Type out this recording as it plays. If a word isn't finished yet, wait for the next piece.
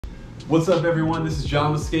What's up everyone, this is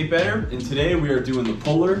John with Skate Better, and today we are doing the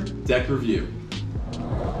Polar Deck Review.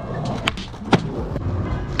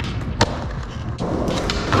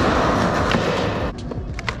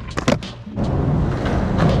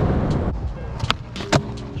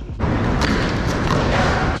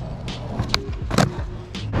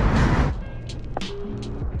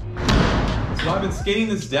 So I've been skating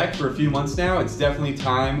this deck for a few months now. It's definitely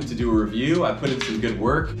time to do a review. I put in some good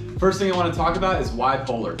work. First thing I want to talk about is why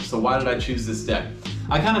Polar. So why did I choose this deck?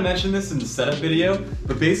 I kind of mentioned this in the setup video,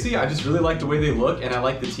 but basically I just really like the way they look and I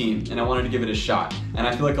like the team and I wanted to give it a shot. And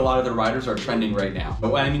I feel like a lot of their riders are trending right now.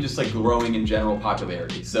 I mean just like growing in general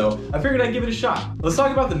popularity. So I figured I'd give it a shot. Let's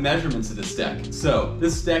talk about the measurements of this deck. So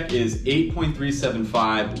this deck is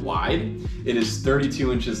 8.375 wide. It is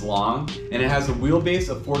 32 inches long and it has a wheelbase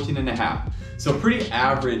of 14.5. So pretty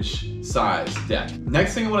average size deck.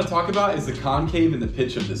 Next thing I want to talk about is the concave and the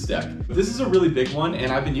pitch of this deck. This is a really big one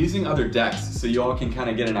and I've been using other decks so you all can kind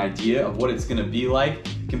of get an idea of what it's going to be like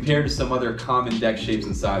compared to some other common deck shapes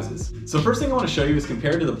and sizes. So first thing I want to show you is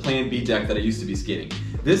compared to the Plan B deck that I used to be skating.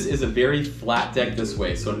 This is a very flat deck this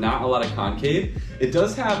way, so not a lot of concave. It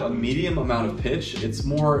does have a medium amount of pitch. It's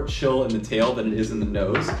more chill in the tail than it is in the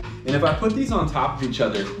nose. And if I put these on top of each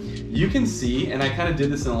other, you can see, and I kind of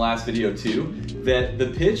did this in the last video too, that the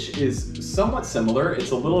pitch is somewhat similar.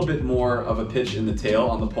 It's a little bit more of a pitch in the tail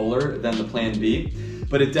on the Polar than the Plan B,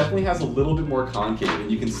 but it definitely has a little bit more concave, and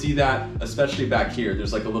you can see that especially back here.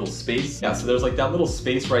 There's like a little space. Yeah, so there's like that little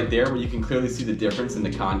space right there where you can clearly see the difference in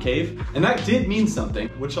the concave. And that did mean something,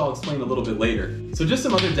 which I'll explain a little bit later. So just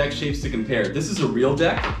some other deck shapes to compare. This is a real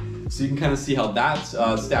deck. So you can kind of see how that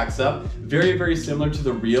stacks up. Very, very similar to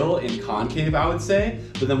the real in concave, I would say.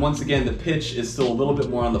 But then once again, the pitch is still a little bit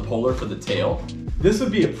more on the Polar for the tail. This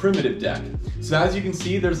would be a primitive deck. So as you can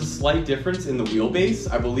see, there's a slight difference in the wheelbase.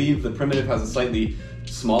 I believe the primitive has a slightly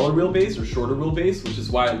smaller wheelbase or shorter wheelbase, which is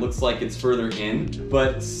why it looks like it's further in.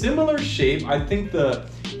 But similar shape, I think the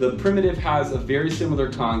primitive has a very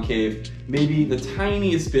similar concave, maybe the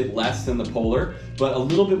tiniest bit less than the Polar, but a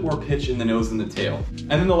little bit more pitch in the nose and the tail. And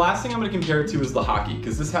then the last thing I'm going to compare it to is the Hockey,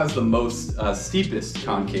 because this has the most steepest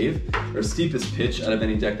concave, or steepest pitch out of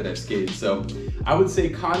any deck that I've skated. So I would say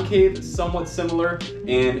concave, somewhat similar,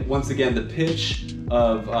 and once again, the pitch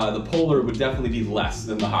of the Polar would definitely be less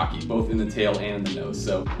than the Hockey, both in the tail and in the nose.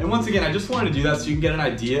 So, and once again, I just wanted to do that so you can get an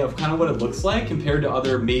idea of kind of what it looks like compared to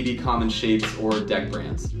other maybe common shapes or deck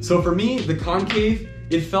brands. So for me, the concave,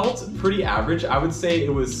 it felt pretty average. I would say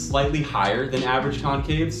it was slightly higher than average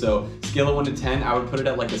concave. So scale of 1 to 10, I would put it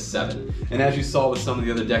at like a 7. And as you saw with some of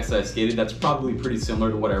the other decks that I skated, that's probably pretty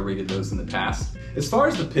similar to what I rated those in the past. As far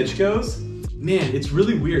as the pitch goes, man, it's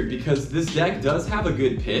really weird because this deck does have a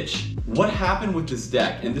good pitch. What happened with this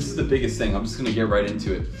deck, and this is the biggest thing, I'm just gonna get right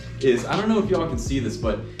into it, is I don't know if y'all can see this,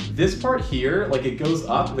 but this part here, like it goes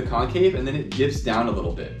up the concave and then it dips down a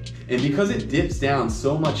little bit. And because it dips down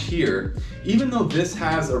so much here, even though this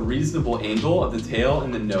has a reasonable angle of the tail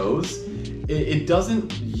and the nose, it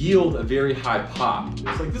doesn't yield a very high pop. So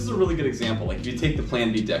like this is a really good example. Like if you take the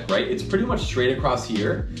Plan B deck, right? It's pretty much straight across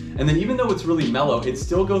here. And then even though it's really mellow, it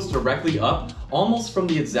still goes directly up almost from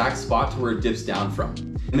the exact spot to where it dips down from.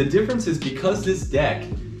 And the difference is because this deck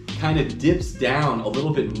kind of dips down a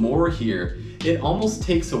little bit more here, it almost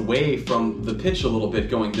takes away from the pitch a little bit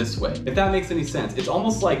going this way, if that makes any sense. It's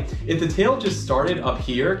almost like if the tail just started up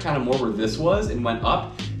here, kind of more where this was, and went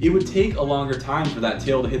up, it would take a longer time for that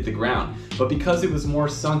tail to hit the ground. But because it was more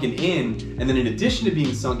sunken in, and then in addition to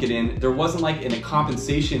being sunken in, there wasn't like a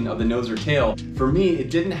compensation of the nose or tail, for me, it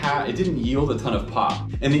didn't yield a ton of pop.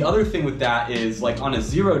 And the other thing with that is like on a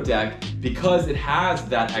zero deck, because it has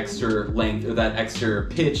that extra length or that extra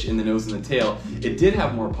pitch in the nose and the tail, it did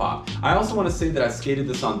have more pop. I also want to say that I skated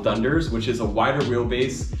this on Thunders, which is a wider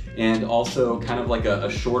wheelbase and also kind of like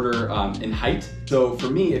a shorter in height. So for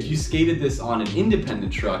me, if you skated this on an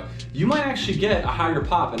independent truck, you might actually get a higher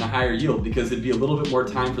pop and a higher yield because it'd be a little bit more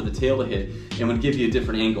time for the tail to hit and would give you a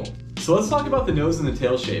different angle. So let's talk about the nose and the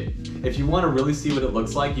tail shape. If you want to really see what it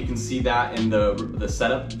looks like, you can see that in the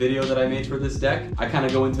setup video that I made for this deck. I kind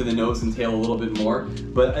of go into the nose and tail a little bit more,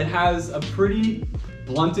 but it has a pretty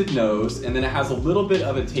blunted nose, and then it has a little bit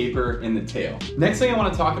of a taper in the tail. Next thing I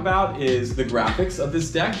want to talk about is the graphics of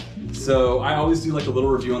this deck. So I always do like a little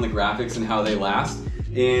review on the graphics and how they last.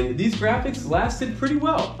 And these graphics lasted pretty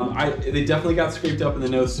well. They definitely got scraped up in the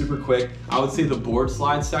nose super quick. I would say the board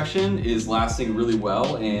slide section is lasting really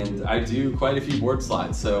well, and I do quite a few board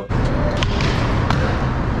slides. So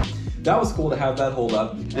that was cool to have that hold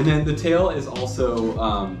up. And then the tail is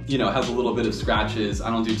also, you know, has a little bit of scratches. I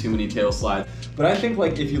don't do too many tail slides. But I think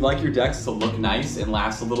like if you like your decks to look nice and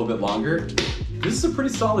last a little bit longer, this is a pretty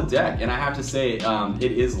solid deck, and I have to say,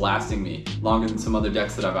 it is lasting me longer than some other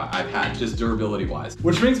decks that I've had, just durability wise.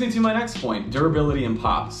 Which brings me to my next point, durability and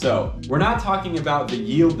pop. So we're not talking about the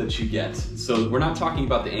yield that you get. So we're not talking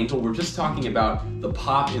about the ankle, we're just talking about the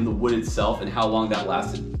pop in the wood itself and how long that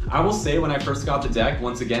lasted. I will say when I first got the deck,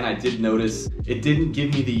 once again, I did notice it didn't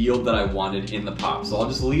give me the yield that I wanted in the pop. So I'll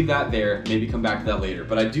just leave that there, maybe come back to that later.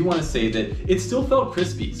 But I do want to say that it still felt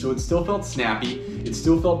crispy. So it still felt snappy. It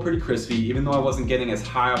still felt pretty crispy, even though I wasn't getting as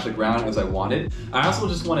high off the ground as I wanted. I also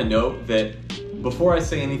just want to note that before I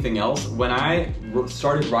say anything else, when I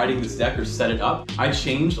started riding this deck or set it up, I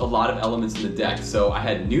changed a lot of elements in the deck. So I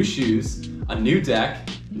had new shoes, a new deck,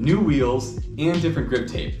 new wheels, and different grip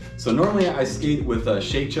tape. So normally I skate with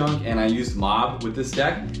Shake Junk and I used Mob with this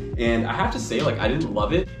deck, and I have to say, like, I didn't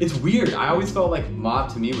love it. It's weird, I always felt like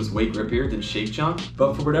Mob to me was way grippier than Shake Junk,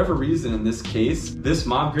 but for whatever reason in this case, this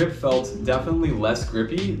Mob grip felt definitely less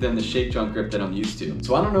grippy than the Shake Junk grip that I'm used to.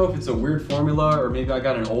 So I don't know if it's a weird formula or maybe I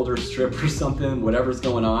got an older strip or something, whatever's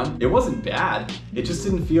going on. It wasn't bad, it just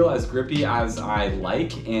didn't feel as grippy as I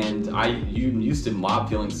like, and I'm used to Mob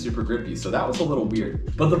feeling super grippy, so that was a little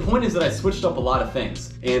weird. But the point is that I switched up a lot of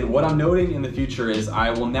things, and what I'm noting in the future is I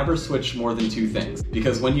will never switch more than 2 things,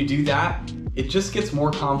 because when you do that, it just gets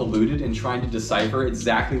more convoluted in trying to decipher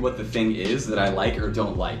exactly what the thing is that I like or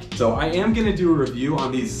don't like. So I am gonna do a review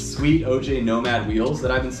on these sweet OJ Nomad wheels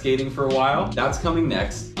that I've been skating for a while. That's coming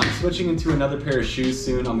next. I'm switching into another pair of shoes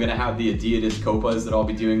soon. I'm gonna have the Adidas Copas that I'll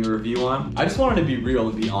be doing a review on. I just wanted to be real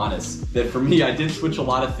and be honest that for me, I did switch a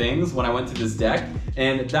lot of things when I went to this deck,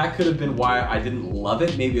 and that could have been why I didn't love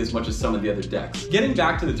it maybe as much as some of the other decks. Getting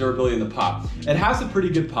back to the durability of the pop, it has a pretty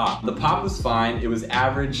good pop. The pop was fine, it was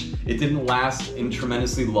average, it didn't last in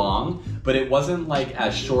tremendously long, but it wasn't like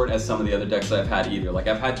as short as some of the other decks that I've had either. Like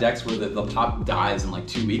I've had decks where the pop dies in like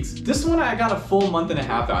 2 weeks. This one I got a full month and a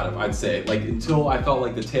half out of, I'd say, like until I felt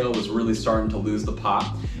like the tail was really starting to lose the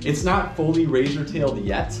pop. It's not fully razor tailed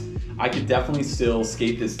yet. I could definitely still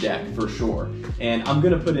skate this deck for sure. And I'm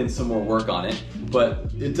gonna put in some more work on it,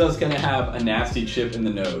 but it does kind of have a nasty chip in the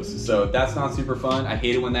nose. So that's not super fun. I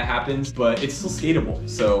hate it when that happens, but it's still skatable.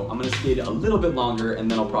 So I'm gonna skate it a little bit longer and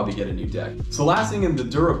then I'll probably get a new deck. So last thing in the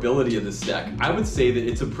durability of this deck, I would say that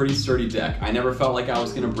it's a pretty sturdy deck. I never felt like I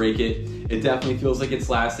was gonna break it. It definitely feels like it's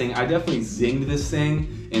lasting. I definitely zinged this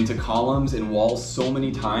thing into columns and walls so many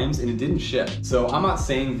times and it didn't ship. So I'm not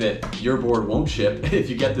saying that your board won't ship if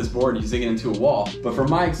you get this board and you zing it into a wall, but from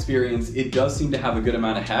my experience, it does seem to have a good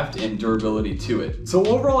amount of heft and durability to it. So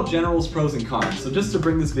overall generals, pros and cons. So just to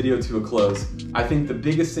bring this video to a close, I think the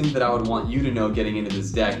biggest thing that I would want you to know getting into this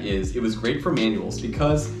deck is it was great for manuals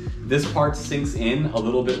because this part sinks in a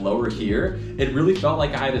little bit lower here. It really felt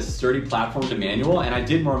like I had a sturdy platform to manual, and I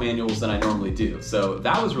did more manuals than I normally do. So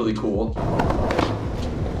that was really cool.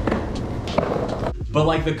 But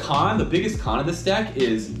like the biggest con of this deck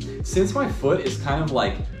is since my foot is kind of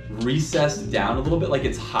like recessed down a little bit, like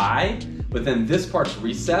it's high, but then this part's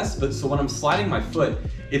recessed, but so when I'm sliding my foot,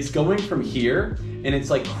 it's going from here and it's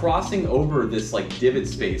like crossing over this like divot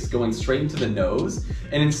space going straight into the nose,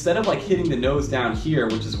 and instead of like hitting the nose down here,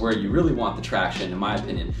 which is where you really want the traction in my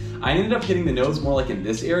opinion, I ended up hitting the nose more like in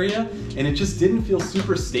this area, and it just didn't feel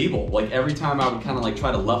super stable. Like every time I would kind of like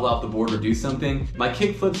try to level out the board or do something, my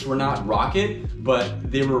kick flips were not rocket,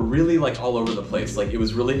 but they were really like all over the place. Like it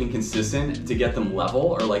was really inconsistent to get them level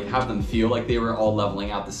or like have them feel like they were all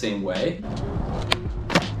leveling out the same way.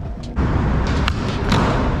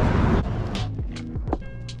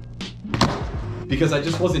 Because I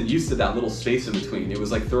just wasn't used to that little space in between. It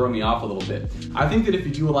was like throwing me off a little bit. I think that if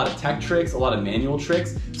you do a lot of tech tricks, a lot of manual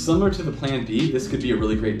tricks, similar to the Plan B, this could be a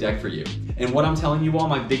really great deck for you. And what I'm telling you all,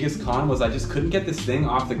 my biggest con was I just couldn't get this thing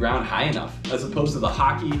off the ground high enough, as opposed to the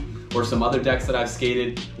hockey or some other decks that I've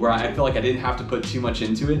skated where I feel like I didn't have to put too much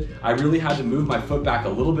into it. I really had to move my foot back a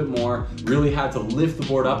little bit more, really had to lift the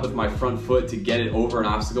board up with my front foot to get it over an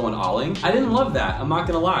obstacle and olling. I didn't love that, I'm not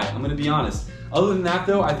gonna lie, I'm gonna be honest. Other than that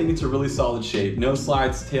though, I think it's a really solid shape. No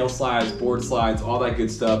slides, tail slides, board slides, all that good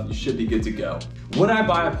stuff. You should be good to go. Would I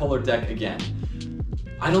buy a Polar deck again?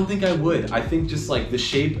 I don't think I would. I think just like the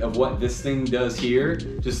shape of what this thing does here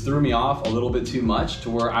just threw me off a little bit too much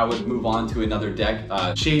to where I would move on to another deck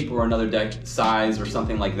shape or another deck size or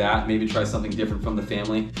something like that. Maybe try something different from the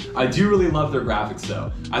family. I do really love their graphics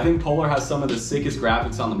though. I think Polar has some of the sickest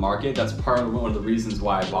graphics on the market. That's part of one of the reasons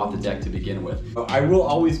why I bought the deck to begin with. I will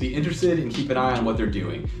always be interested and keep an eye on what they're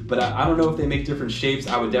doing. But I don't know if they make different shapes.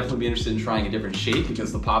 I would definitely be interested in trying a different shape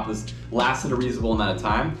because the pop has lasted a reasonable amount of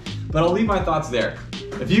time. but I'll leave my thoughts there.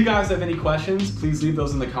 If you guys have any questions, please leave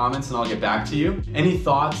those in the comments and I'll get back to you. Any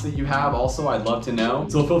thoughts that you have also, I'd love to know.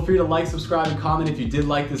 So feel free to like, subscribe, and comment if you did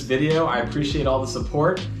like this video. I appreciate all the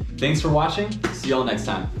support. Thanks for watching. See y'all next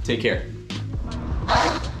time. Take care.